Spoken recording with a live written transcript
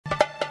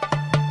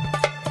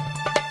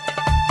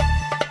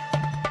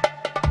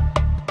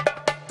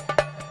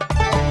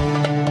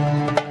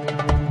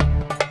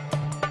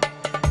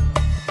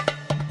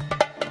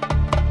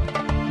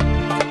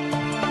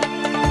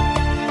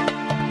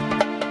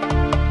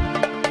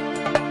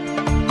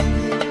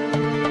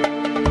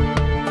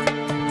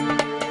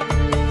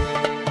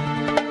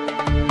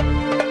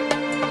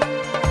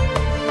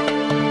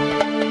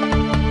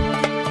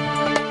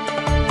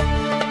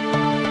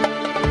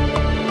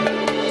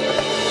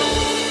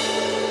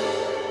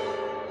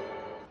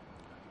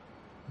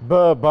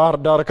በባህር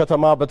ዳር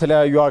ከተማ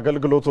በተለያዩ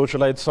አገልግሎቶች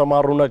ላይ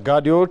የተሰማሩ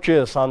ነጋዴዎች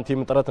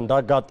የሳንቲም እጥረት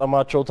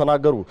እንዳጋጠማቸው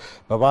ተናገሩ።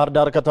 በባህር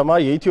ዳር ከተማ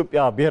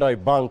የኢትዮጵያ ብሔራዊ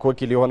ባንክ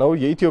ወኪል የሆነው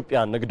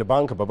የኢትዮጵያ ንግድ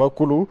ባንክ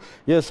በበኩሉ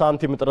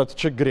የሳንቲም እጥረት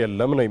ችግር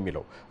የለም ነው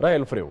የሚለው።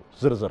 ራይል ፍሬው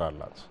ዝርዝር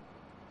አላት።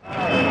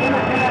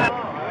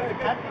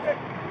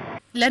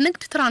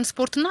 ለንግድ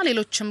ትራንስፖርትና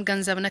ሌሎችም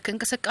ገንዘብ ነክ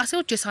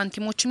እንቅስቃሴዎች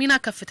የሳንቲሞች ሚና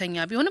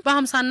ከፍተኛ ቢሆንም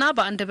በ50ና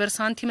በ1 ብር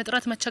ሳንቲም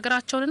እጥረት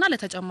መቸገራቸውንና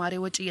ለተጨማሪ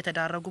ወጪ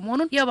እየተዳረጉ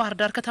መሆኑን የባህር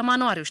ዳር ከተማ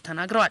ነዋሪዎች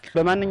ተናግረዋል።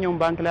 በማንኛውም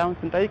ባንክ ላይ አሁን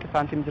ስንጠይቅ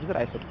ሳንቲም ዝርዝር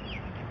አይሰጡም።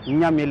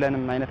 እኛም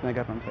የለንም አይነት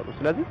ነገር ነው የሚሰጡት።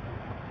 ስለዚህ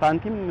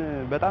ሳንቲም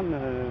በጣም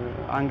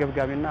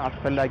አንገብጋቢና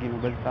አስፈላጊ ነው።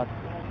 በዚህ ሰዓት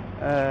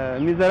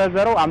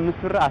የሚዘረዘረው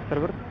 5 ብር፣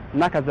 10 ብር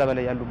እና ከዛ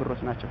በላይ ያሉ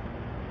ብሮች ናቸው።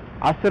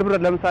 10 ብር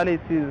ለምሳሌ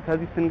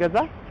ከዚህ ስንገዛ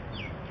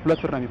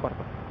 2 ብር ነው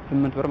የሚቆርጠው፣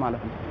 8 ብር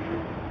ማለት ነው።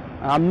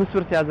 5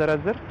 ብር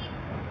ሲያዘረዝር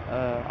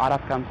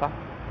 4.50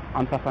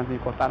 ሳንቲም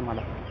ይቆርጣል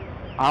ማለት ነው።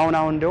 አሁን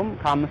እንደውም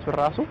ከ5 ብር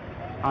ራሱ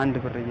 1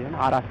 ብር ይሄን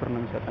 4 ብር ነው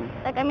የሚሰጠን።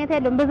 ጠቀሜታ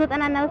የለውም።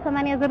 በ90 እና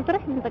በ80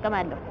 ዘርዝረሽ ምን ጥቅም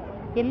አለው?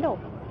 የለው።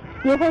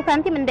 የሰው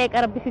ሳንቲም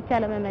እንዳይቀርብሽ ብቻ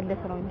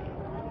ለመመለስ ነው እንጂ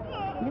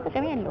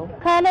ጥቅም የለውም።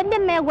 ካለለ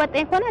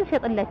የማያዋጣኝ ከሆነ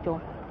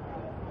አልሸጥላቸውም።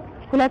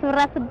 2 ብር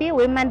አስቤ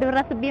ወይም 1 ብር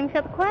አስቤ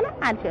የምሸጥ ከሆነ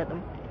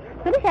አልሸጥም።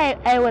 ስለዚህ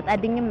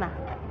አይወጣድኝማ።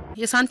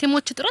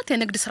 የሳንቲሞች እጥረት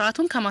የንግድ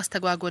ስርዓቱን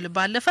ከማስተጓጎል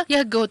ባለፈ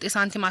የህገ ወጥ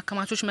የሳንቲም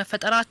አከማቾች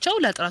መፈጠራቸው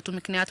ለጥረቱ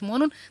ምክንያት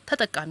መሆኑን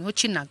ተጠቃሚዎች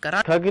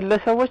ይናገራሉ።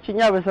 ከግለሰቦች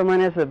እኛ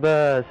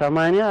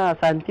በ80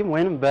 ሳንቲም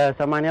ወይም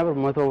በ80 ብር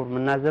 100 ብር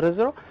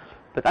የምናዘረዝረው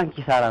በጣም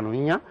ኪሳራ ነው።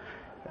 እኛ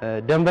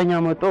ደንበኛ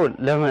መጥቶ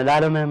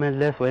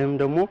ላለመመለስ ወይም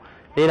ደግሞ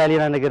ሌላ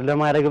ነገር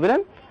ለማድረግ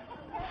ብለን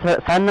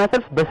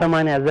ሳናተርፍ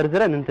በ80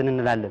 ዘርዝረን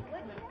እንላለን።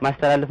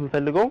 ማስተላለፍ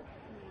እንፈልገው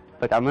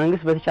በቃ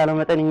መንግስት በተቻለ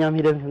መጠን እኛም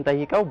ሄደን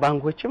ስንጠይቀው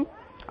ባንኮችም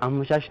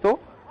አመቻችቶ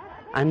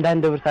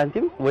አንዳንድ ብር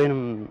ሳንቲም ወይንም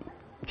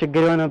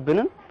ችግር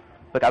የሆነብንን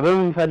በቃ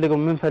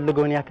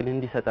በመንፈልገውን ያክል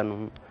እንዲሰጠን ነው።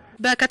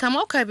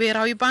 በከተማው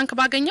ከብሔራዊ ባንክ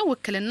ባገኘው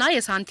ውክልና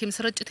የሳንቲም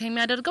ስርጭት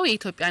የሚያደርገው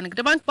የኢትዮጵያ ንግድ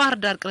ባንክ ባህር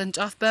ዳር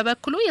ቅርንጫፍ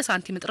በበኩሉ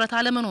የሳንቲም እጥረት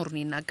አለመኖሩን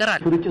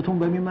ይናገራል። ስርጭቱን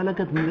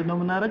በሚመለከት ምንድነው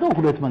የምናደርገው?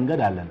 ሁለት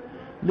መንገድ አለን።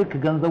 ልክ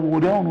ገንዘቡ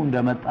ወዲያውኑ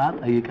እንደመጣ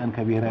ጠይቀን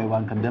ከብሔራዊ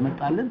ባንክ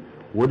እንደመጣልን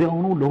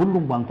ወዲያውኑ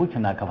ለሁሉም ባንኮች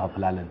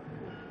እናከፋፍላለን።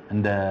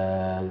 እንደ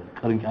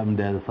ቅርንጫፍ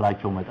እንደ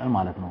ስራቸው መጠን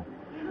ማለት ነው።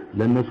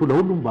 ለነሱ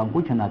ለሁሉም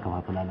ባንኮች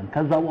እናከፋፍላለን።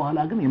 ከዛ በኋላ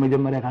ግን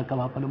የመጀመሪያ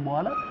ካከፋፈልን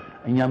በኋላ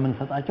እኛ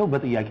የምንሰጣቸው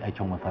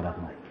በጥያቄያቸው መሰረት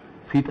ነው።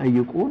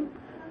 ሲጠይቁን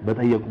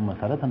በጠየቁን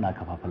መሰረት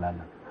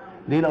እናከፋፍላለን።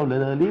 ሌላው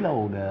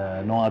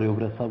ለነዋሪው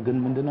ህብረተሰብ ግን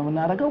ምንድነው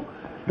የምናደርገው?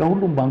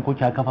 ለሁሉም ባንኮች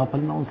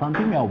ያከፋፈልነው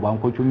ሳንቲም ያው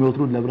ባንኮቹ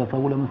የሚወስዱት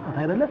ለህብረተሰቡ ለመስጠት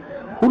አይደለ፣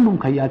 ሁሉም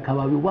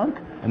ከየአካባቢው ባንክ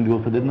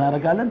እንዲወስድ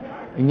እናደርጋለን።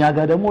 እኛ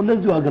ጋር ደግሞ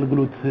ለዚሁ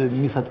አገልግሎት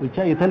የሚሰጥ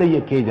ብቻ የተለየ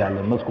ኬጅ አለ፣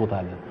 መስኮት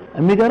አለ።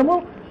 የሚገርመው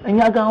እኛ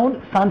ጋር አሁን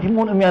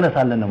ሳንቲሙን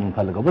የሚያነሳለን ነው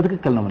የምንፈልገው።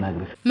 በትክክል ነው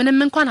የምናገርሽ። ምንም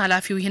እንኳን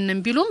ኃላፊው ይህንን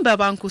ቢሉም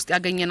በባንክ ውስጥ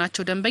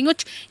ያገኘናቸው ደንበኞች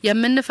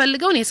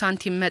የምንፈልገውን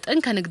የሳንቲም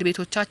መጠን ከንግድ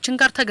ቤቶቻችን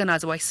ጋር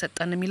ተገናዝበው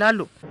አይሰጠንም ይላሉ።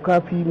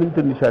 ካፊ ምን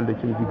ትንሽ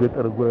አለች እንጂ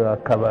ገጠር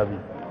አካባቢ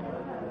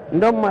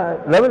እንደውም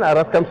ለምን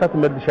 4.50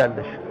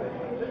 ትመልሻለሽ?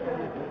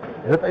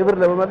 9 ብር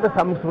ለመመለስ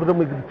 5 ብር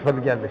ደግሞ ይግድ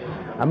ትፈልጊያለሽ።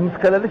 5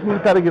 ከለለሽ ምን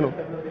ታደርጊ ነው?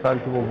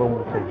 ሳንቲሙን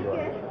በሙሉ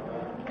ትይዋለሽ።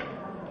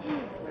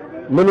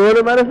 ምን ሆነ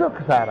ማለት ነው?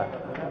 ክሳራ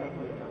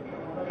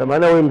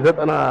 80 ወይም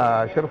 90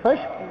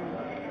 ሽርፈሽ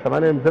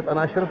 80 ወይም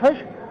 90 ሽርፈሽ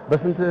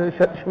በስንት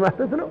ሸጥሽ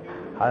ማለት ነው?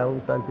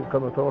 20 ሳንቲም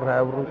ከ100 ብር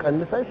 20 ብሩን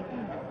ቀንሰሽ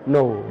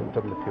ነው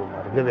እንትምትዩ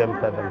ማለት ገበያ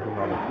የምታደርጉ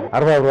ማለት ነው።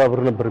 40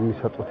 ብር ነበር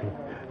የሚሰጡት።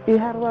 ይሄ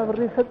 40 ብር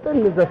የሰጠን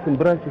እነዛችን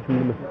ብራንቾች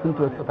ምን ስንት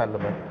መስጠት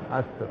አለበት?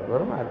 10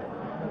 ብር ማለት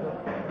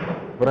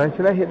ብራንች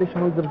ላይ ሄደሽ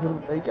ነው ዝርዝር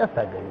ጠይቂ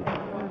አታገኝ።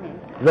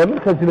 ለምን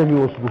ከዚህ ነው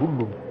የሚወስዱ?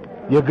 ሁሉም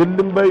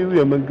የግልም ባዩ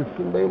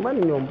የመንግስትም ባዩ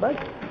ማንኛውም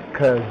ባንክ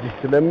ከዚህ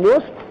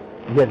ስለሚወስድ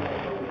የለም።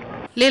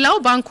 ሌላው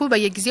ባንኩ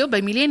በየጊዜው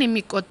በሚሊዮን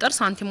የሚቆጠር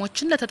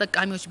ሳንቲሞችን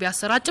ለተጠቃሚዎች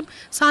ቢያሰራጭም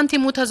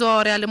ሳንቲሙ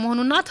ተዘዋዋሪ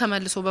ያለመሆኑና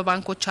ተመልሶ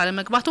በባንኮች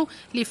አለመግባቱ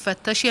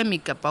ሊፈተሽ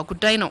የሚገባው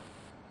ጉዳይ ነው።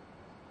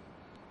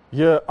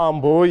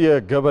 የአምቦ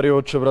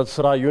የገበሬዎች ህብረት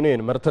ስራ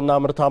ዩኒየን ምርትና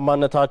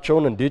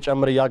ምርታማነታቸውን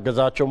እንዲጨምር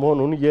ያገዛቸው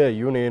መሆኑን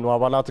የዩኒየኑ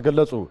አባላት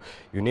ገለጹ።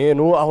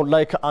 ዩኒየኑ አሁን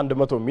ላይ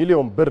ከ100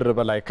 ሚሊዮን ብር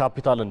በላይ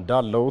ካፒታል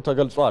እንዳለው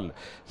ተገልጿል።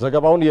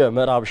 ዘገባውን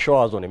የምዕራብ ሸዋ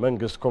ዞን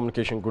የመንግስት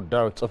ኮሚኒኬሽን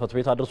ጉዳዮች ጽህፈት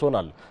ቤት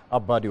አድርሶናል።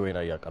 አባዲ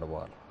ወይና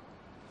ያቀርበዋል።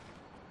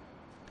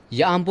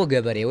 የአምቦ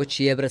ገበሬዎች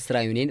የህብረት ስራ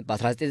ዩኒየን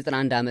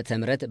በ1991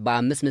 ዓ.ም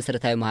በ5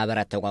 መሰረታዊ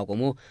ማህበራት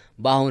ተቋቁሞ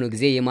በአሁኑ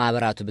ጊዜ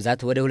የማህበራቱ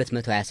ብዛት ወደ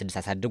 226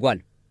 አሳድጓል።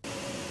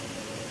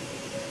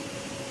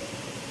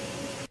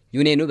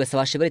 ዩኒየኑ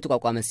በ70 ሺህ ብር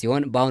የተቋቋመ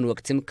ሲሆን በአሁኑ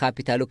ወቅትም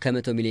ካፒታሉ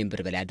ከ100 ሚሊዮን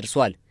ብር በላይ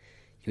አድርሷል።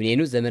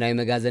 ዩኒየኑ ዘመናዊ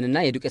መጋዘንና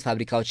የዱቄት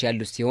ፋብሪካዎች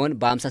ያሉት ሲሆን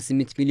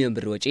በ58 ሚሊዮን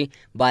ብር ወጪ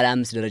ባለ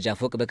 5 ደረጃ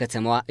ፎቅ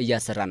በከተማዋ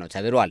እያሰራ ነው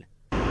ተብሏል።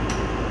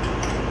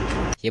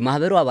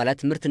 የማህበሩ አባላት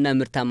ምርትና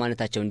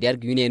ምርታማነታቸው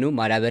እንዲያድግ ዩኒየኑ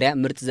ማዳበሪያ፣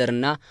 ምርጥ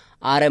ዘርና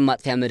አረም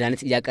ማጥፊያ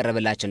መድኃኒት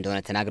እያቀረበላቸው እንደሆነ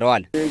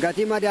ተናግረዋል። ጋቲ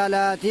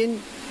ማዳላቲን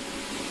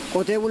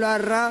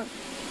ቆቴቡላራ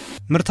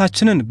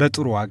ምርታችንን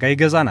በጥሩ ዋጋ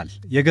ይገዛናል።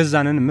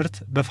 የገዛንን ምርት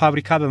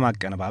በፋብሪካ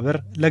በማቀነባበር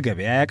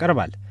ለገበያ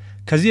ያቀርባል።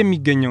 ከዚህ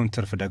የሚገኘውን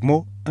ትርፍ ደግሞ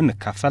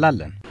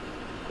እንካፈላለን።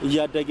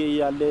 እያደገ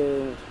ያለ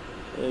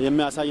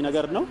የሚያሳይ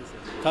ነገር ነው።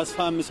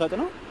 ተስፋ የሚሰጥ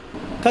ነው።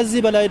 ከዚህ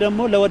በላይ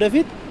ደግሞ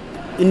ለወደፊት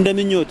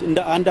እንደምኞት እንደ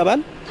አንድ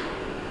አባል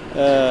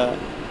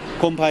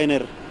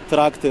ኮምፓይነር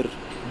ትራክተር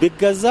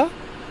ቢገዛ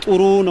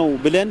ጥሩ ነው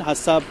ብለን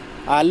ሐሳብ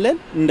አለን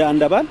እንደ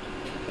አንድ አባል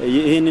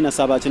ይሄንን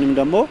ሐሳባችንም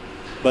ደግሞ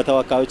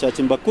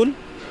በተወካዮቻችን በኩል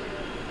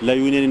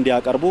ለዩኒየን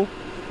እንዲያቀርቡ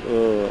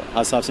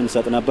ሐሳብ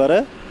ስንሰጥ ነበር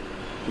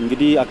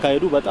እንግዲህ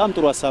አካሄዱ በጣም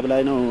ጥሩ ሐሳብ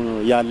ላይ ነው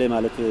ያለ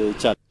ማለት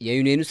ይቻላል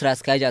የዩኒየኑ ስራ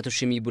አስኪያጅ አቶ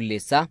ሽሚ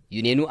ቡሌሳ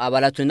ዩኒየኑ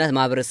አባላቱና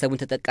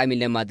ማህበረሰቡን ተጠቃሚ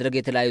ለማድረግ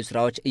የተለያዩ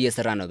ስራዎች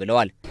እየሰራ ነው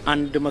ብለዋል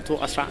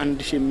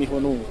 111 ሺህ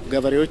የሚሆኑ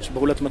ገበሬዎች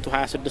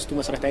በ226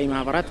 መሰረታዊ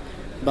ማህበራት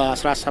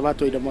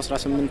በ17 ወይ ደግሞ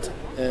 18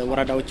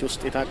 ወረዳዎች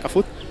ውስጥ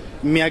የታቀፉት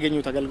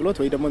የሚያገኙት አገልግሎት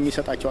ወይ ደግሞ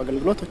የሚሰጣቸው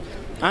አገልግሎት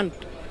አንድ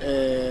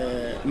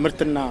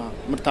ምርትና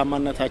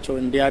ምርታማነታቸው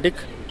እንዲያድግ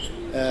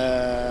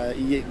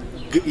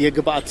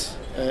የግብአት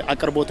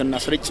አቅርቦትና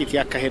ስርጭት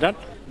ያካሂዳል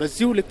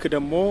በዚሁ ልክ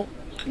ደግሞ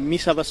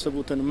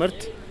የሚሰበስቡትን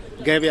ምርት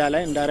ገበያ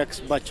ላይ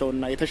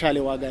እንዳይረክስባቸውና የተሻለ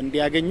ዋጋ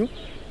እንዲያገኙ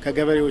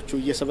ከገበሬዎቹ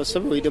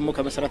እየሰበሰበ ወይ ደግሞ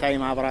ከመሰረታዊ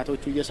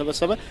ማህበራቶቹ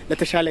እየሰበሰበ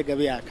ለተሻለ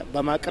ገበያ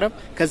በማቅረብ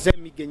ከዛ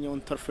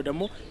የሚገኘውን ትርፍ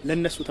ደግሞ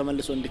ለነሱ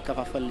ተመልሶ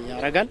እንዲከፋፈል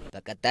ያደርጋል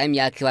በቀጣይም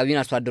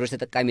የአካባቢውን አርሶ አደሮች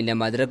ተጠቃሚ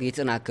ለማድረግ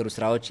የተጠናከሩ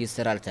ስራዎች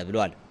ይሰራል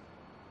ተብሏል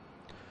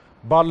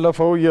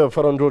ባለፈው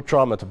የፈረንጆቹ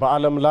ዓመት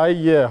በዓለም ላይ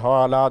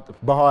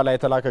በኋላ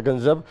የተላከ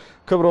ገንዘብ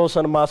ክብረ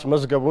ወሰን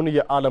ማስመዝገቡን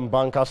የዓለም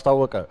ባንክ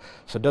አስታወቀ።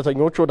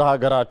 ስደተኞች ወደ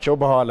ሀገራቸው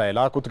በኋላ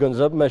የላኩት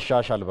ገንዘብ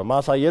መሻሻል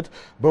በማሳየት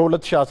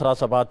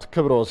በ2017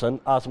 ክብረ ወሰን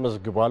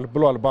አስመዝግቧል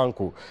ብሏል ባንኩ።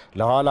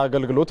 ለኋላ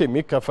አገልግሎት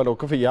የሚከፈለው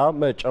ክፍያ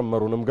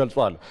መጨመሩንም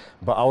ገልጿል።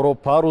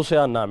 በአውሮፓ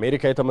ሩሲያና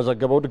አሜሪካ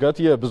የተመዘገበው እድገት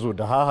የብዙ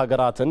ድሃ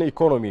ሀገራትን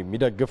ኢኮኖሚ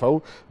የሚደግፈው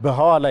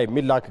በኋላ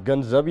የሚላክ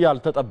ገንዘብ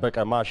ያልተጠበቀ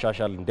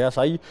ማሻሻል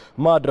እንዲያሳይ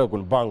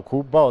ማድረጉን ባንኩ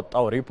ባወጣው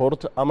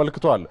ሪፖርት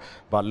አመልክቷል።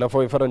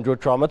 ባለፈው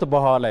የፈረንጆቹ ዓመት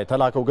በኋላ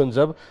የተላከው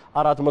ገንዘብ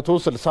 466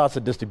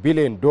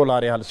 ቢሊዮን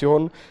ዶላር ያህል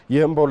ሲሆን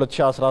ይህም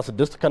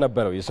በ2016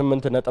 ከነበረው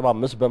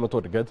የ8.5 በመቶ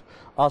እድገት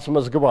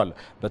አስመዝግቧል።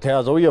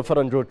 በተያዘው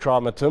የፈረንጆቹ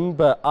ዓመትም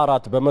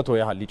በ4 በመቶ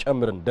ያህል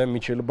ሊጨምር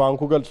እንደሚችል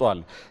ባንኩ ገልጿል።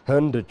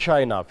 ህንድ፣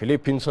 ቻይና፣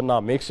 ፊሊፒንስና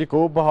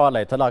ሜክሲኮ በኋላ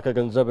የተላከ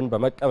ገንዘብን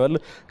በመቀበል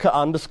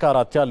ከ1 እስከ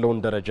 4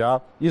 ያለውን ደረጃ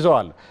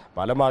ይዘዋል።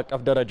 በዓለም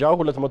አቀፍ ደረጃ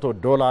 200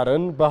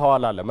 ዶላርን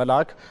በኋላ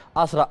ለመላክ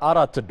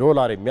 14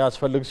 ዶላር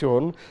የሚያስፈልግ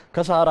ሲሆን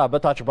ከሰሃራ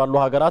በታች ባሉ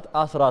ሀገራት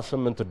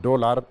 18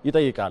 ዶላር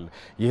ይጠይቃል።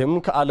 ይህም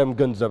ከዓለም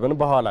ገንዘብን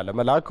በኋላ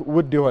ለመላክ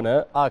ውድ የሆነ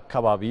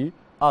አካባቢ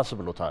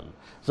አስብሎታል።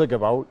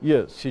 ዘገባው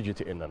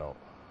የሲጂቲኤን ነው።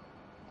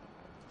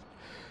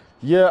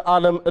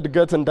 የዓለም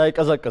እድገት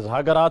እንዳይቀዘቅዝ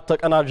ሀገራት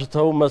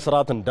ተቀናጅተው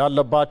መስራት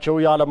እንዳለባቸው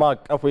የዓለም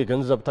አቀፉ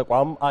የገንዘብ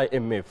ተቋም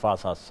IMF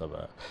አሳሰበ።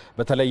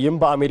 በተለይም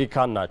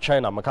በአሜሪካና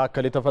ቻይና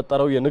መካከል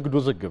የተፈጠረው የንግድ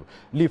ውዝግብ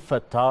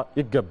ሊፈታ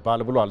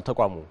ይገባል ብሏል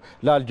ተቋሙ።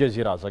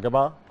 ለአልጀዚራ ዘገባ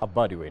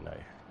አባዲ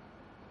ወይናይ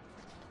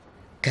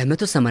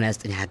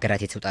ከ189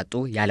 ሀገራት የተውጣጡ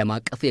የዓለም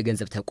አቀፉ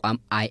የገንዘብ ተቋም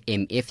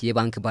IMF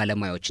የባንክ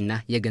ባለሙያዎችና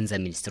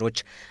የገንዘብ ሚኒስትሮች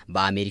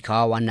በአሜሪካዋ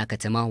ዋና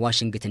ከተማ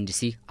ዋሽንግተን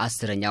ዲሲ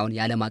 10ኛውን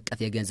የዓለም አቀፍ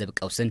የገንዘብ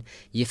ቀውስን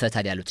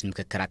ይፈታል ያሉትን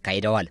ምክክር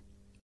አካሂደዋል።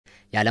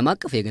 የዓለም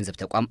አቀፉ የገንዘብ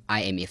ተቋም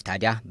IMF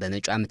ታዲያ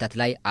በመጪው ዓመታት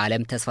ላይ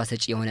ዓለም ተስፋ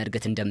ሰጪ የሆነ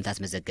እድገት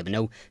እንደምታስመዘግብ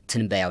ነው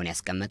ትንበያውን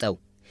ያስቀመጠው።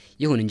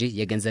 ይሁን እንጂ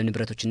የገንዘብ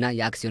ንብረቶችና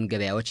የአክሲዮን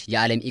ገበያዎች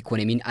የዓለም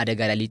ኢኮኖሚን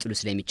አደጋ ላይ ሊጥሉ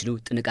ስለሚችሉ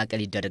ጥንቃቄ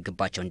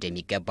ሊደረግባቸው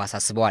እንደሚገባ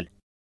አሳስበዋል።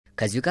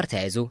 ከዚሁ ጋር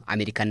ተያይዞ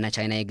አሜሪካና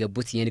ቻይና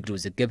የገቡት የንግድ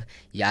ውዝግብ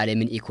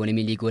የዓለምን ኢኮኖሚ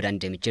ሊጎዳ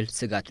እንደሚችል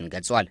ስጋቱን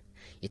ገልጿል።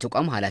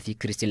 የተቋሙ ኃላፊ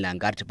ክሪስቲን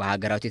ላንጋርድ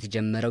በሀገራቱ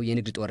የተጀመረው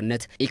የንግድ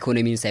ጦርነት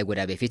ኢኮኖሚን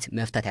ሳይጎዳ በፊት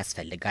መፍታት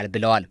ያስፈልጋል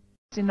ብለዋል።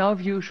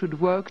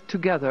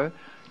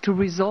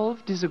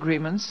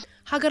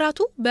 ሀገራቱ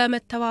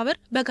በመተባበር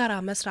በጋራ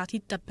መስራት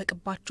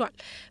ይጠበቅባቸዋል።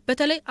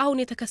 በተለይ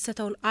አሁን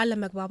የተከሰተውን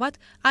አለመግባባት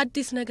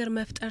አዲስ ነገር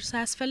መፍጠር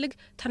ሳያስፈልግ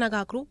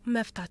ተነጋግሮ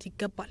መፍታት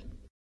ይገባል።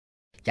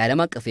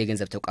 የዓለም አቀፉ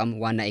የገንዘብ ተቋም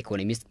ዋና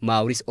ኢኮኖሚስት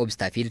ማውሪስ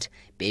ኦብስታፊልድ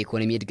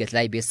በኢኮኖሚ እድገት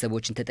ላይ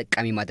ቤተሰቦችን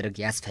ተጠቃሚ ማድረግ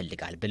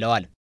ያስፈልጋል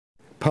ብለዋል።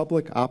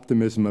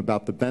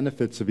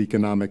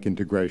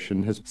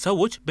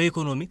 ሰዎች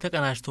በኢኮኖሚ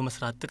ተቀናጅቶ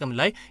መስራት ጥቅም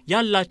ላይ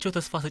ያላቸው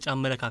ተስፋ ሰጪ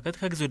አመለካከት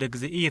ከጊዜ ወደ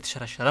ጊዜ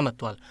እየተሸረሸረ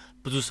መጥቷል።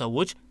 ብዙ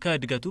ሰዎች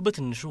ከእድገቱ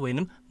በትንሹ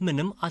ወይንም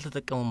ምንም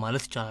አልተጠቀሙም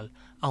ማለት ይቻላል።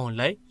 አሁን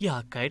ላይ ይህ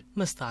አካሄድ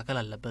መስተካከል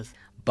አለበት።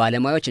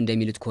 ባለሙያዎች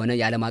እንደሚሉት ከሆነ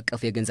የዓለም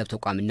አቀፉ የገንዘብ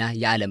ተቋምና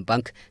የዓለም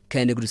ባንክ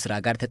ከንግዱ ስራ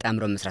ጋር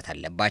ተጣምረው መስራት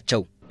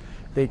አለባቸው።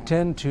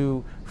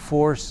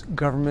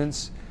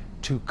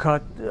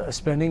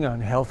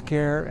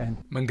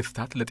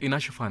 መንግስታት ለጤና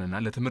ሽፋንና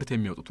ለትምህርት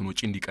የሚያወጡትን ወጪ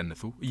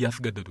እንዲቀንሱ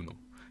እያስገደዱ ነው።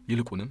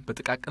 ይልቁንም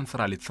በጥቃቅን ስራ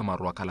ላይ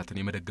የተሰማሩ አካላትን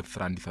የመደገፍ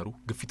ስራ እንዲሰሩ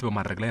ግፊት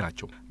በማድረግ ላይ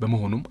ናቸው።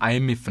 በመሆኑም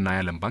IMFና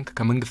የዓለም ባንክ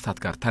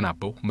ከመንግስታት ጋር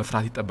ተናበው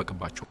መስራት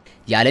ይጠበቅባቸው።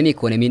 የዓለም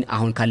ኢኮኖሚን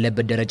አሁን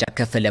ካለበት ደረጃ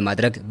ከፍ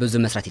ለማድረግ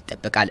ብዙ መስራት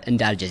ይጠበቃል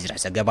እንደ አልጀዚራ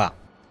ዘገባ።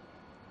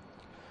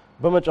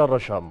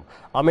 በመጨረሻም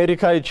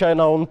አሜሪካ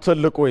የቻይናውን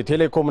ትልቁ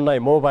የቴሌኮምና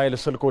የሞባይል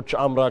ስልኮች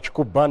አምራች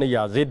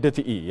ኩባንያ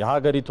ZTE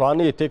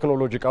የሀገሪቷን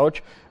የቴክኖሎጂ እቃዎች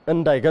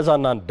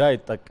እንዳይገዛና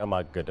እንዳይጠቀም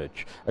አገደች።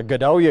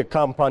 እገዳው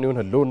የካምፓኒውን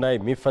ህልውና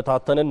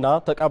የሚፈታተንና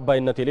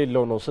ተቀባይነት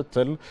የሌለው ነው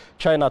ስትል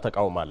ቻይና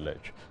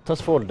ተቃውማለች።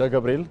 ተስፋ ወልደ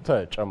ገብርኤል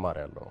ተጨማሪ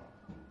ያለው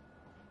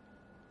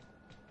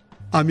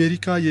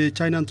አሜሪካ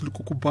የቻይናን ትልቁ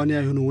ኩባንያ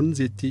የሆነውን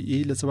ZTE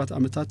ለ7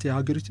 ዓመታት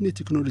የሀገሪቱን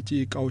የቴክኖሎጂ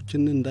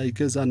ዕቃዎችን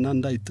እንዳይገዛና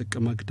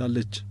እንዳይጠቀም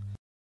አግዳለች።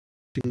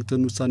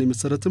 ዋሽንግተን ውሳኔ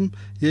መሰረትም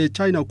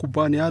የቻይናው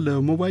ኩባንያ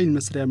ለሞባይል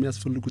መስሪያ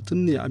የሚያስፈልጉትን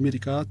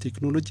የአሜሪካ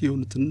ቴክኖሎጂ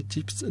የሆኑትን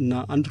ቺፕስ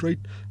እና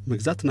አንድሮይድ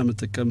መግዛትና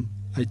መጠቀም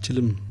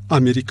አይችልም።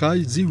 አሜሪካ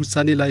እዚህ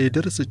ውሳኔ ላይ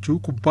የደረሰችው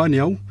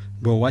ኩባንያው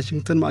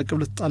በዋሽንግተን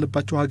ማዕቀብ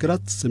ለተጣለባቸው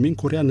ሀገራት ሰሜን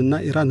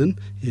ኮሪያንና ኢራንን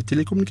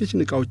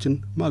የቴሌኮሙኒኬሽን ዕቃዎችን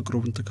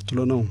ማቅረቡን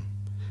ተከትሎ ነው።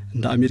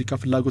 እንደ አሜሪካ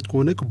ፍላጎት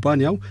ከሆነ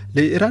ኩባንያው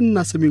ለኢራንና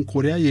ሰሜን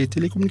ኮሪያ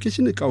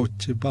የቴሌኮሙኒኬሽን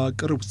ዕቃዎች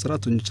ባቀረቡት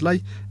ሰራተኞች ላይ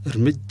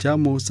እርምጃ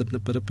መውሰድ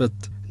ነበረበት።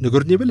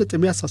 ነገሩን የበለጠ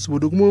የሚያሳስበው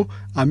ደግሞ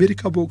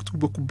አሜሪካ በወቅቱ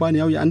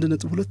በኩባንያው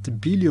የ1.2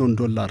 ቢሊዮን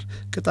ዶላር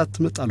ቅጣት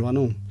መጣሏ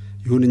ነው።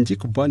 ይሁን እንጂ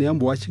ኩባንያው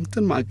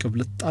በዋሽንግተን ማዕቀብ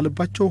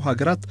ለተጣለባቸው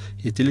ሀገራት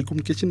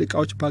የቴሌኮሙኒኬሽን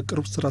ዕቃዎች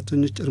ባቀረቡት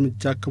ሰራተኞች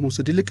እርምጃ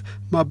ከመውሰድ ይልቅ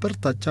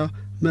ማበረታቻ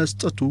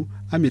መስጠቱ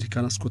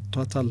አሜሪካን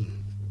አስቆጥቷታል።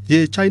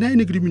 የቻይና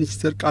የንግድ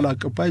ሚኒስቴር ቃል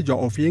አቀባይ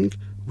ጃኦ ፌንግ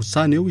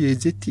ውሳኔው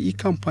የZTE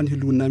ካምፓኒ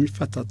ህልውና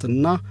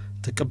የሚፈታተንና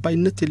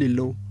ተቀባይነት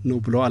የሌለው ነው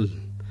ብለዋል።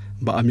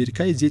 በአሜሪካ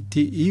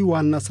የZTE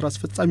ዋና ስራ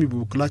አስፈጻሚ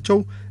በበኩላቸው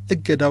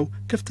እገዳው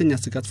ከፍተኛ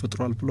ስጋት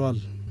ፈጥሯል ብለዋል።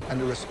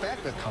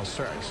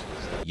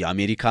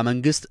 የአሜሪካ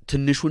መንግስት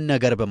ትንሹን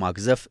ነገር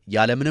በማግዘፍ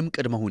ያለምንም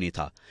ቅድመ ሁኔታ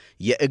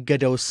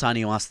የእገዳ ውሳኔ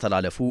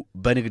ማስተላለፉ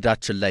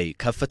በንግዳችን ላይ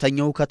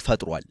ከፍተኛ ውከት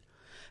ፈጥሯል።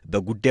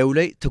 በጉዳዩ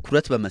ላይ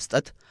ትኩረት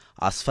በመስጠት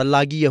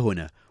አስፈላጊ የሆነ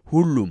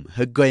ሁሉም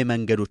ህጋዊ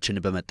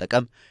መንገዶችን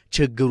በመጠቀም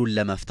ችግሩን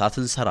ለመፍታት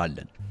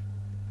እንሰራለን።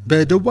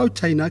 በደቡባዊ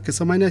ቻይና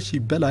ከ80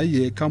 ሺህ በላይ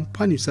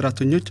የካምፓኒው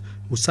ሰራተኞች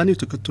ውሳኔው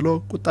ተከትሎ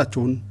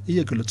ቁጣቸውን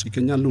እየገለጹ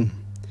ይገኛሉ።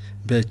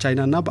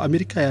 በቻይናና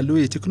በአሜሪካ ያለው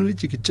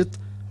የቴክኖሎጂ ግጭት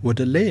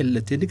ወደ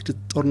ለየለት የንግድ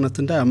ጦርነት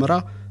እንዳያመራ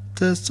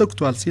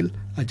ተሰግቷል ሲል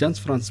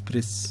አጃንስ ፍራንስ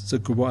ፕሬስ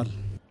ዘግቧል።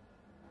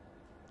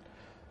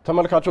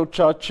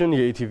 ተመልካቾቻችን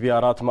የኢቲቪ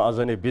 4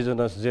 ማዕዘን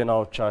የቢዝነስ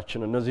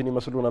ዜናዎቻችን እነዚህን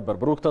ይመስሉ ነበር።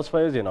 ብሩክ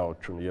ተስፋዬ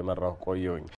ዜናዎቹን እየመራሁ ቆየሁኝ።